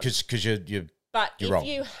 because you're. But you're if wrong.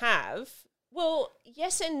 you have, well,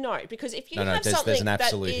 yes and no, because if you have there's something an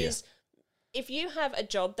absolute that is, if you have a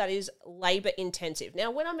job that is labour intensive.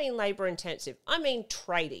 Now, when I mean labour intensive, I mean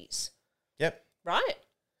tradies. Yep. Right.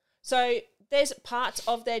 So there's parts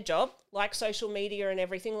of their job, like social media and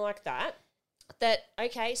everything like that,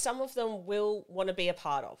 okay, some of them will want to be a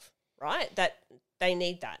part of, right? That they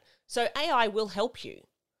need that. So AI will help you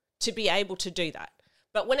to be able to do that.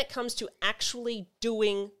 But when it comes to actually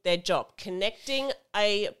doing their job, connecting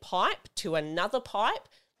a pipe to another pipe,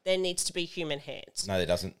 there needs to be human hands. No, there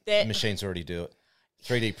doesn't. Machines already do it.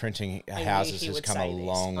 3D printing houses has come a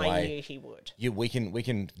long way. I knew he would. We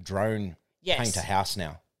can drone paint a house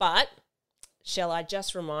now. But shall I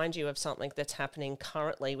just remind you of something that's happening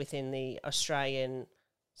currently within the Australian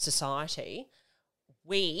society?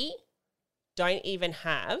 We don't even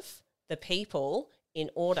have the people in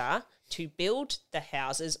order to build the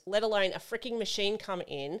houses, let alone a freaking machine come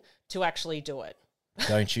in to actually do it.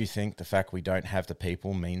 Don't you think the fact we don't have the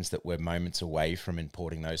people means that we're moments away from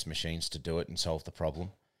importing those machines to do it and solve the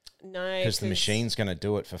problem? No. Because the machine's going to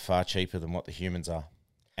do it for far cheaper than what the humans are,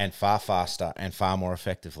 and far faster and far more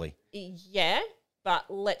effectively. Yeah, but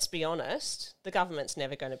let's be honest, the government's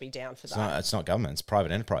never going to be down for that. It's not government, it's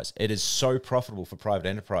private enterprise. It is so profitable for private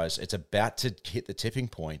enterprise. It's about to hit the tipping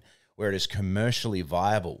point where it is commercially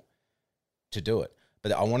viable to do it.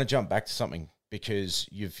 But I want to jump back to something, because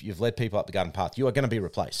you've led people up the garden path. You are going to be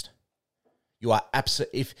replaced. You are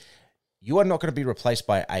if you are not going to be replaced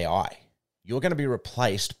by AI. You're going to be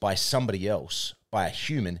replaced by somebody else, by a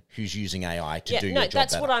human who's using AI to do your job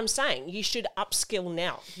that's better. What I'm saying. You should upskill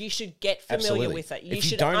now. You should get familiar with it. You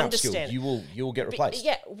should don't understand. Upskill, you will get replaced.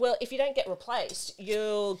 Well, if you don't get replaced,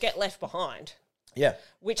 you'll get left behind. Yeah,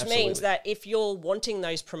 which means that if you're wanting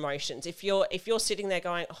those promotions, if you're sitting there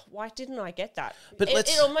going, oh, why didn't I get that? But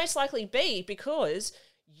it'll most likely be because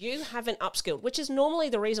you haven't upskilled, which is normally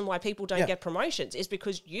the reason why people don't get promotions, is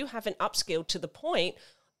because you haven't upskilled to the point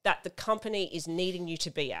that the company is needing you to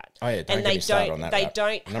be at. Oh yeah, don't get me started on that. They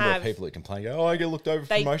don't have... number of people who complain, I get looked over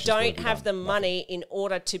for promotions. They don't have the money in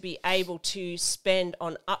order to be able to spend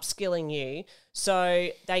on upskilling you, so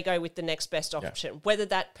they go with the next best option. Yeah. Whether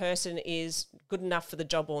that person is good enough for the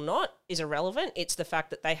job or not is irrelevant. It's the fact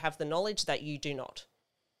that they have the knowledge that you do not.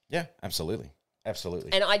 Yeah, absolutely.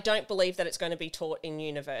 Absolutely. And I don't believe that it's going to be taught in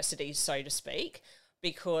universities, so to speak,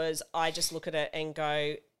 because I just look at it and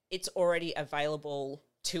go, it's already available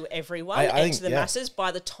to everyone and to the masses.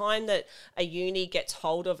 By the time that a uni gets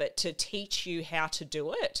hold of it to teach you how to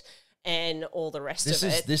do it and all the rest of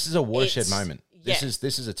it. This is a watershed moment. This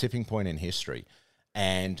is a tipping point in history,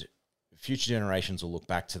 and future generations will look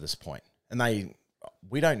back to this point. And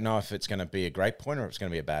we don't know if it's going to be a great point or if it's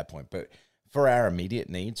going to be a bad point, but for our immediate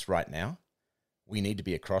needs right now, we need to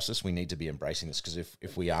be across this. We need to be embracing this, because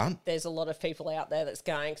if we aren't... There's a lot of people out there that's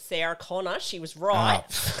going, Sarah Connor, she was right.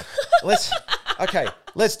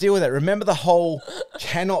 Let's deal with that. Remember the whole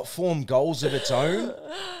cannot form goals of its own,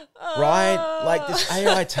 right? Like this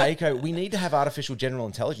AI takeover, we need to have artificial general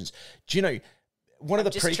intelligence. Do you know, one of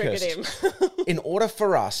the precursors, in order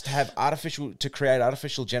for us to create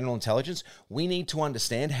artificial general intelligence, we need to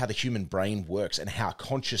understand how the human brain works and how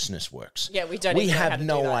consciousness works. Yeah, we don't. We have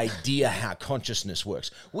no idea how consciousness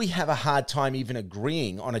works. We have a hard time even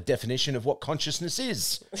agreeing on a definition of what consciousness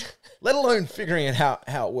is, let alone figuring out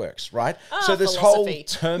how it works, right? So this whole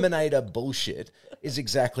Terminator bullshit is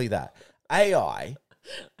exactly that. AI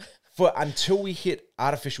until we hit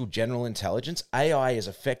artificial general intelligence, AI is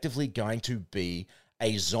effectively going to be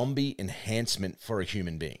a zombie enhancement for a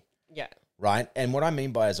human being. Yeah. Right? And what I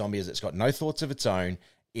mean by a zombie is it's got no thoughts of its own.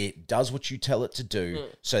 It does what you tell it to do.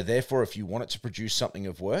 So therefore, if you want it to produce something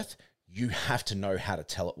of worth, you have to know how to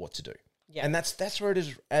tell it what to do. Yeah. And that's where it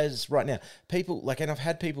is as right now. People and I've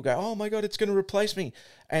had people go, "Oh my God, it's going to replace me."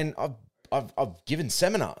 And I've given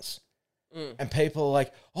seminars and people are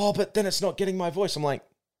like, "Oh, but then it's not getting my voice." I'm like,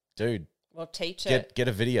 dude, well, teach it. Get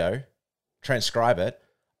a video, transcribe it,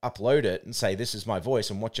 upload it and say, "This is my voice,"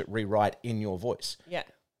 and watch it rewrite in your voice. Yeah.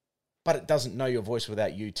 But it doesn't know your voice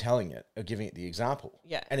without you telling it or giving it the example.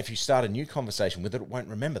 Yeah. And if you start a new conversation with it, it won't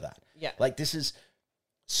remember that. Yeah. Like this is,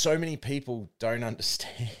 so many people don't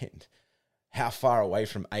understand how far away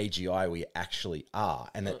from AGI we actually are.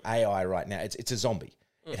 And that AI right now, it's a zombie.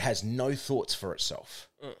 It has no thoughts for itself.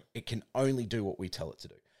 It can only do what we tell it to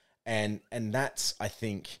do. And that's, I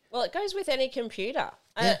think... Well, it goes with any computer.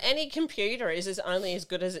 Any computer is only as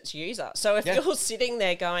good as its user. So if you're sitting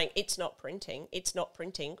there going, it's not printing, it's not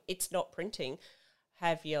printing, it's not printing,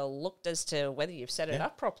 have you looked as to whether you've set it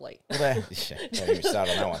up properly? Well, don't even start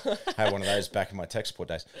on that one. I had one of those back in my tech support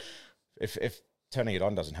days. If turning it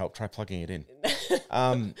on doesn't help, try plugging it in.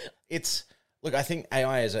 Look, I think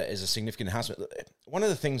AI is a significant enhancement. One of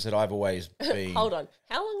the things that I've always been... Hold on.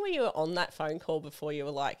 How long were you on that phone call before you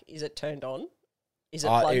were like, is it turned on? Is it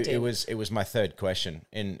plugged in? It was my third question.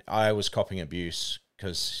 And I was copying abuse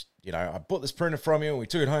because, I bought this printer from you and we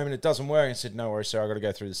took it home and it doesn't work. I said, "No worries, sir, I've got to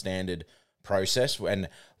go through the standard process. And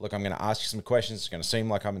look, I'm going to ask you some questions. It's going to seem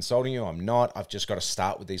like I'm insulting you. I'm not. I've just got to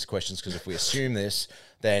start with these questions because if we assume this,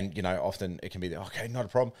 then, often it can be, okay, not a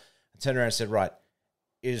problem." I turned around and said, "Right,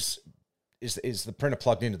 is the printer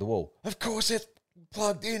plugged into the wall?" "Of course it's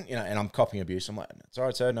plugged in," and I'm copying abuse. I'm like, "It's all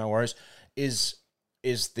right, sir, no worries." Is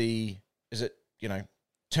it,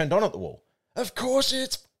 turned on at the wall?" "Of course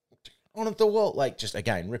it's on at the wall." Like, just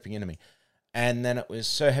again, ripping into me. And then it was,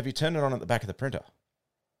 "So have you turned it on at the back of the printer?"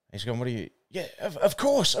 And he's going, "What do you..." "Yeah, of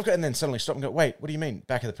course." Okay. And then suddenly stop and go, "Wait, what do you mean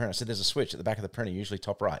back of the printer?" I said, "There's a switch at the back of the printer, usually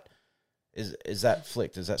top right. Is that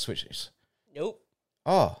flicked? Is that switch?" Nope.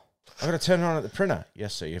 "Oh, I've got to turn it on at the printer."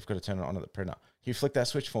 "Yes, sir, you've got to turn it on at the printer. Can you flick that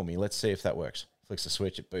switch for me? Let's see if that works." Flicks the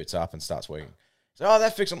switch, it boots up and starts working. So, "Oh,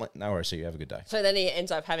 that fixed." I'm like, "No worries, so you have a good day." So then he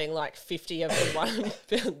ends up having like 50 of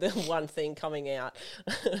the one thing coming out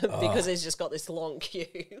because he's just got this long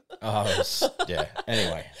queue. Yeah.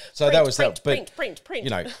 Anyway, so that was that. But print.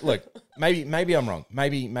 Look, maybe I'm wrong.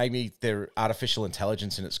 Maybe their artificial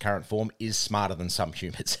intelligence in its current form is smarter than some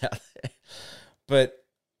humans out there. But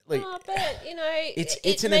like,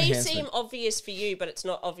 it may seem obvious for you, but it's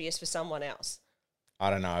not obvious for someone else. I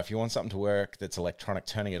don't know. If you want something to work that's electronic,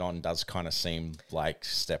 turning it on does kind of seem like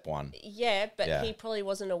step one. Yeah, but he probably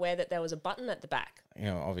wasn't aware that there was a button at the back.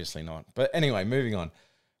 Obviously not. But anyway, moving on.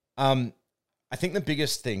 I think the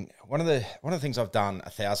biggest thing, one of the things I've done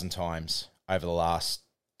 1,000 times over the last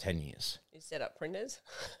 10 years. Is set up printers?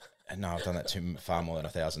 No, I've done that far more than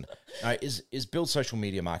 1,000. No, is build social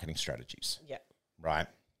media marketing strategies. Yeah. Right?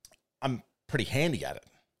 I'm pretty handy at it.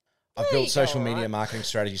 I've built social media marketing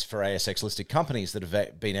strategies for ASX listed companies that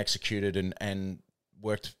have been executed and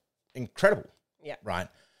worked incredible. Yeah. Right.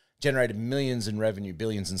 Generated millions in revenue,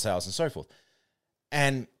 billions in sales and so forth.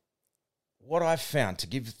 And what I've found, to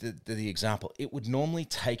give the example, it would normally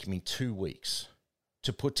take me 2 weeks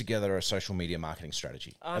to put together a social media marketing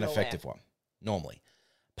strategy, an effective one, normally.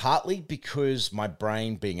 Partly because my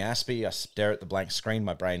brain, being Aspie, I stare at the blank screen,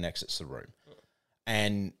 my brain exits the room.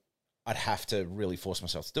 And I'd have to really force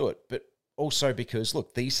myself to do it. But also because,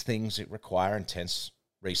 look, these things require intense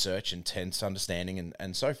research, intense understanding,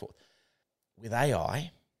 and so forth. With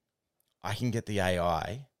AI, I can get the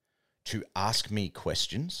AI to ask me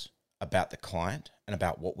questions about the client and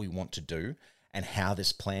about what we want to do and how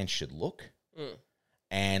this plan should look.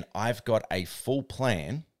 And I've got a full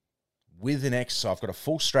plan with so I've got a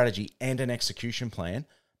full strategy and an execution plan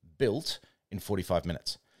built in 45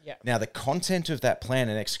 minutes. Yeah. Now, the content of that plan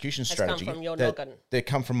and execution strategy... come from your noggin. They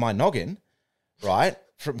come from my noggin, right?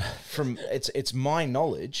 From it's my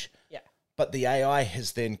knowledge. Yeah. But the AI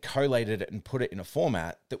has then collated it and put it in a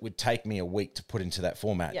format that would take me a week to put into that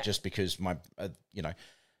format just because my,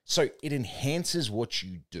 So it enhances what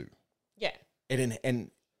you do. Yeah. And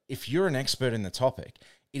if you're an expert in the topic,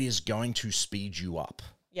 it is going to speed you up.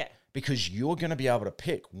 Yeah. Because you're going to be able to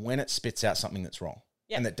pick when it spits out something that's wrong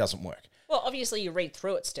and that doesn't work. Well, obviously you read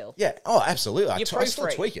through it still. Yeah. Oh, absolutely. I still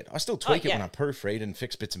proofread. tweak it. I still tweak it when I proofread and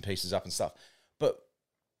fix bits and pieces up and stuff. But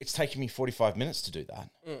it's taking me 45 minutes to do that.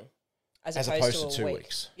 As opposed to 2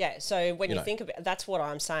 weeks. Yeah. So when you think of it, that's what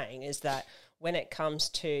I'm saying is that when it comes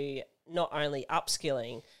to not only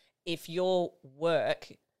upskilling, if your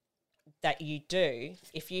work that you do,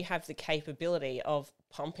 if you have the capability of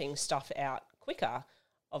pumping stuff out quicker,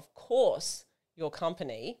 of course your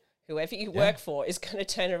company, whoever you work for, is going to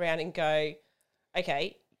turn around and go,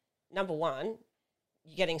 okay, number one,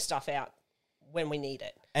 you're getting stuff out when we need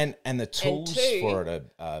it. And the tools for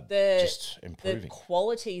it are just improving. The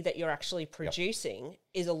quality that you're actually producing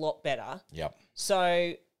is a lot better. Yep.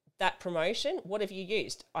 So that promotion, what have you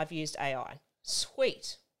used? I've used AI.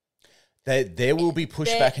 Sweet. There will be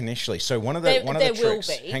pushback initially. So one of the tricks.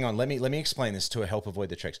 Hang on, let me explain this to help avoid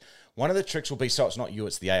the tricks. One of the tricks will be, so it's not you,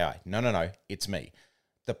 it's the AI. No, it's me.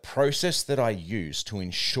 The process that I use to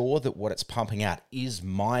ensure that what it's pumping out is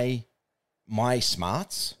my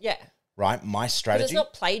smarts. Yeah. Right, my strategy. But it's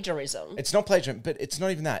not plagiarism. It's not plagiarism, but it's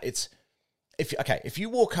not even that. It's if you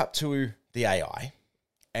walk up to the AI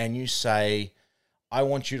and you say, "I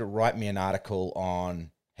want you to write me an article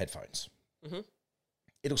on headphones,"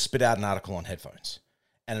 it'll spit out an article on headphones,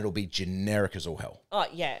 and it'll be generic as all hell. Oh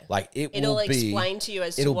yeah, like it'll explain to you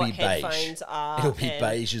as to what headphones are. It'll be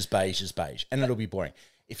beige, and it'll be boring.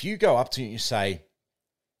 If you go up to it and you say,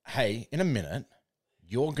 "Hey, in a minute,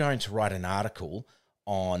 you're going to write an article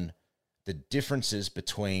on the differences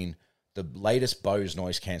between the latest Bose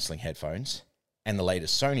noise-cancelling headphones and the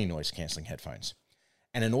latest Sony noise-cancelling headphones.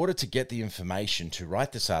 And in order to get the information to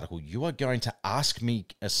write this article, you are going to ask me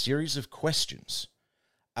a series of questions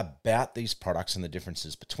about these products and the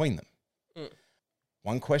differences between them.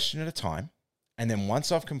 One question at a time. And then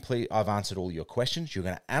once I've answered all your questions, you're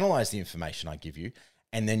going to analyze the information I give you,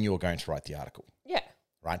 and then you're going to write the article." Yeah.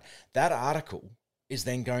 Right? That article is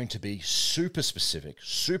then going to be super specific,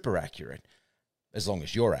 super accurate, as long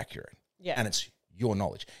as you're accurate. Yeah. And it's your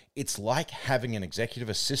knowledge. It's like having an executive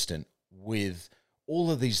assistant with all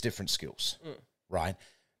of these different skills, right?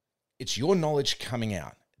 It's your knowledge coming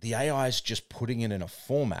out. The AI is just putting it in a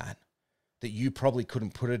format that you probably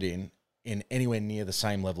couldn't put it in anywhere near the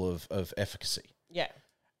same level of efficacy. Yeah.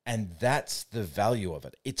 And that's the value of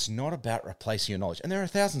it. It's not about replacing your knowledge. And there are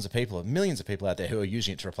thousands of people, millions of people out there who are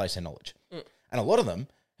using it to replace their knowledge. And a lot of them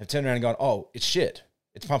have turned around and gone, "Oh, it's shit.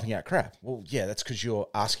 It's pumping out crap." Well, yeah, that's because you're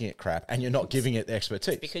asking it crap and you're not giving it the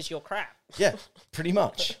expertise. It's because you're crap. Yeah, pretty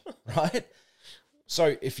much, right?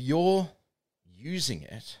 So if you're using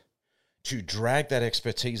it to drag that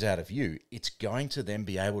expertise out of you, it's going to then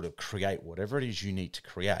be able to create whatever it is you need to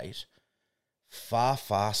create far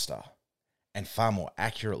faster and far more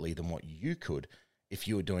accurately than what you could if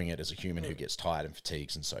you were doing it as a human who gets tired and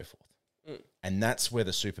fatigues and so forth. And that's where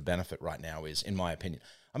the super benefit right now is, in my opinion.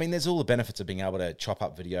 I mean, there's all the benefits of being able to chop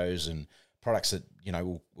up videos and products that,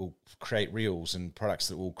 will create reels and products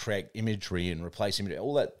that will create imagery and replace imagery.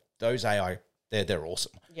 All that, those AI, they're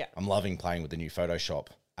awesome. Yeah. I'm loving playing with the new Photoshop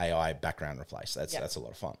AI background replace. That's a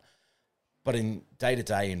lot of fun. But in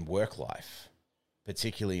day-to-day in work life,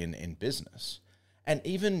 particularly in business, and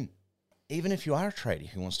even if you are a trader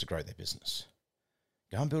who wants to grow their business,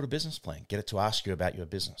 go and build a business plan. Get it to ask you about your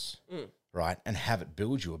business, right? And have it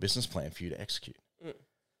build you a business plan for you to execute.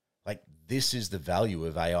 Like, this is the value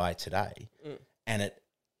of AI today. And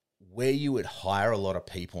where you would hire a lot of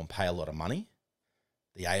people and pay a lot of money,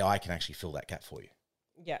 the AI can actually fill that gap for you.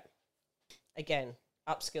 Yeah. Again,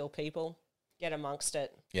 upskill people, get amongst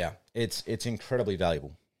it. Yeah, it's incredibly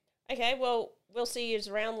valuable. Okay, well, we'll see you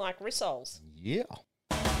around like rissoles. Yeah.